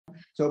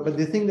So, but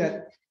the thing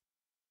that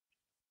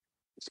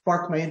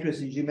sparked my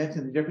interest is you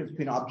mentioned the difference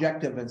between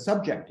objective and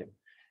subjective.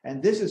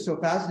 And this is so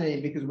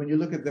fascinating because when you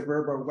look at the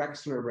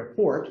Vrba-Wechsler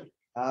report,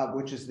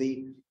 which is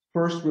the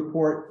first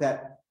report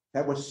that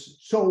was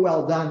so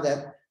well done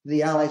that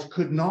the Allies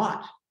could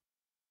not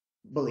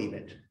believe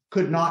it,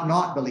 could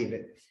not believe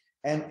it.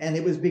 And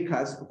it was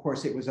because, of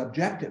course, it was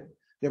objective.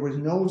 There was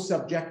no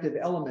subjective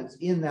elements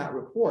in that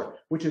report,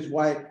 which is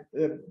why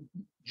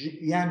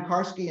Jan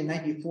Karski in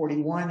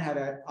 1941 had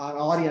an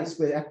audience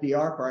with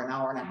FDR for an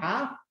hour and a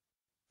half,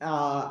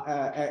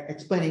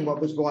 explaining what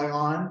was going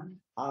on.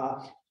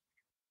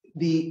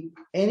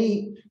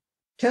 Any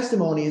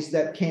testimonies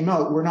that came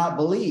out were not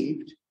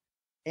believed.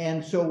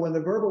 And so when the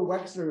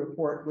Vrba-Wechsler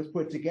report was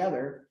put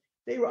together,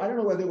 I don't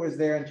know whether it was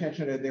their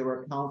intention or they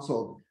were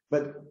counseled,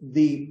 but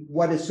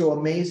what is so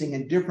amazing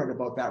and different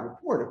about that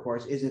report, of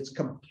course, is it's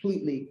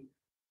completely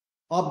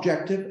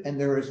objective, and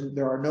there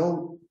are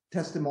no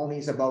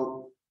testimonies about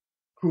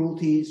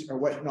cruelties or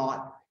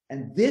whatnot.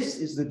 And this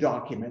is the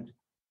document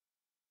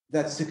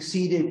that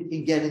succeeded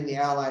in getting the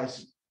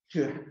Allies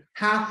to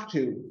have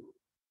to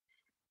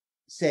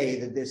say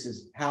that this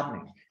is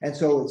happening. And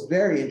so it's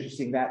very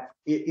interesting, that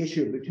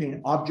issue between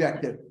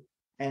objective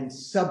and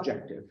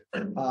subjective.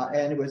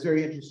 And it was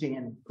very interesting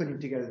in putting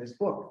together this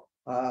book.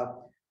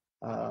 So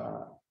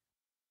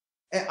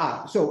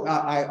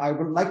I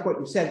would like what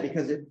you said,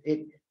 because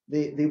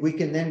we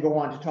can then go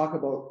on to talk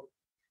about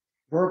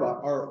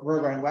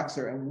Vrba and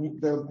Wechsler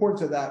and the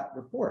importance of that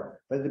report.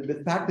 But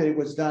the fact that it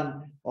was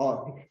done,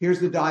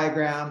 here's the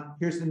diagram,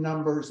 here's the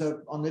numbers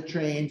on the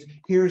trains,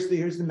 here's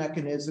the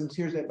mechanisms,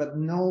 but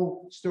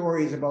no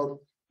stories about,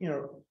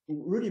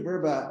 Rudy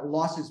Vrba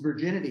lost his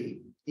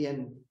virginity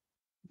in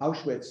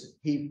Auschwitz.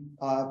 He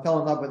fell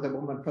in love with a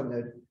woman from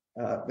the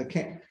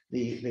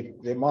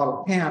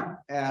model camp,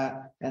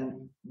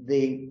 and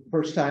the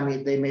first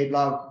time they made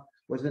love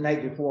was the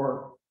night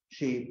before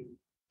she.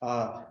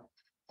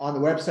 On the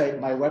website,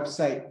 my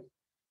website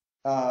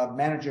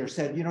manager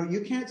said,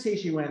 you can't say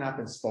she went up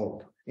and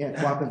smoked.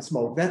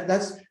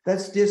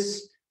 That's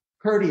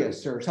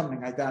discourteous or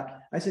something like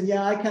that. I said,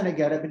 yeah, I kind of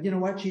get it, but you know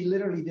what? She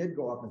literally did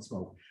go up and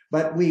smoke.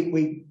 But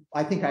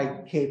I think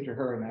I caved to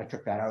her and I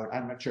took that out.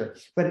 I'm not sure.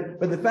 But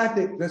the fact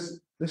that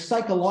the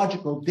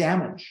psychological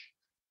damage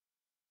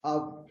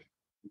of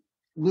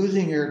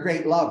losing your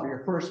great love,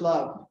 your first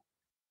love,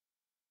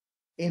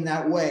 in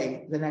that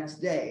way the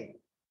next day,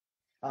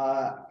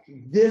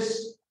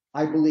 this,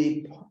 I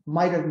believe,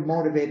 might have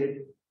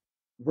motivated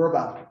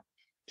Vrba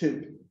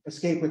to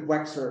escape with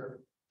Wechsler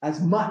as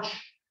much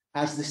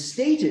as the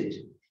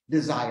stated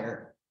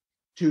desire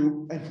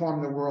to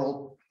inform the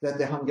world that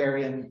the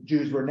Hungarian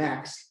Jews were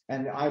next,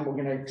 and I were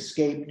going to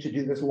escape to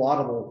do this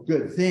laudable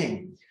good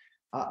thing.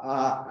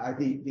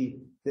 The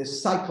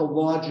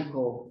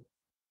psychological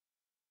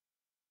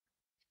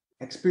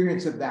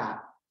experience of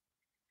that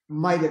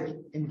might have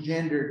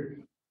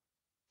engendered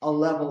a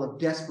level of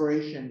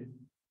desperation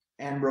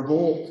and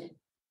revolt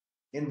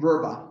in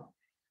Vrba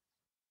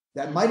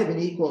that might have been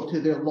equal to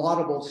their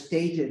laudable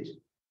stated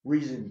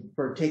reason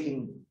for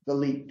taking the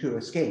leap to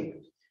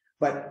escape.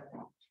 But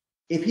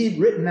if he'd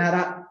written that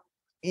up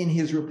in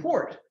his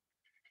report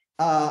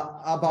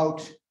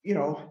about,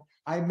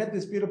 I met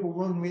this beautiful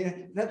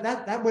woman,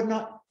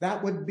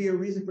 that would be a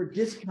reason for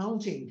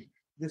discounting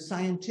the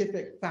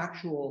scientific,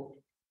 factual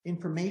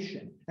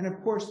information. And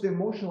of course, the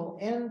emotional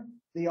and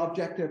the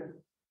objective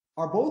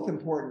are both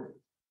important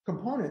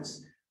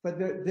components, but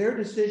their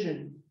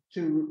decision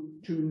to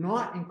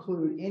not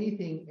include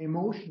anything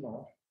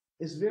emotional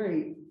is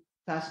very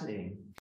fascinating.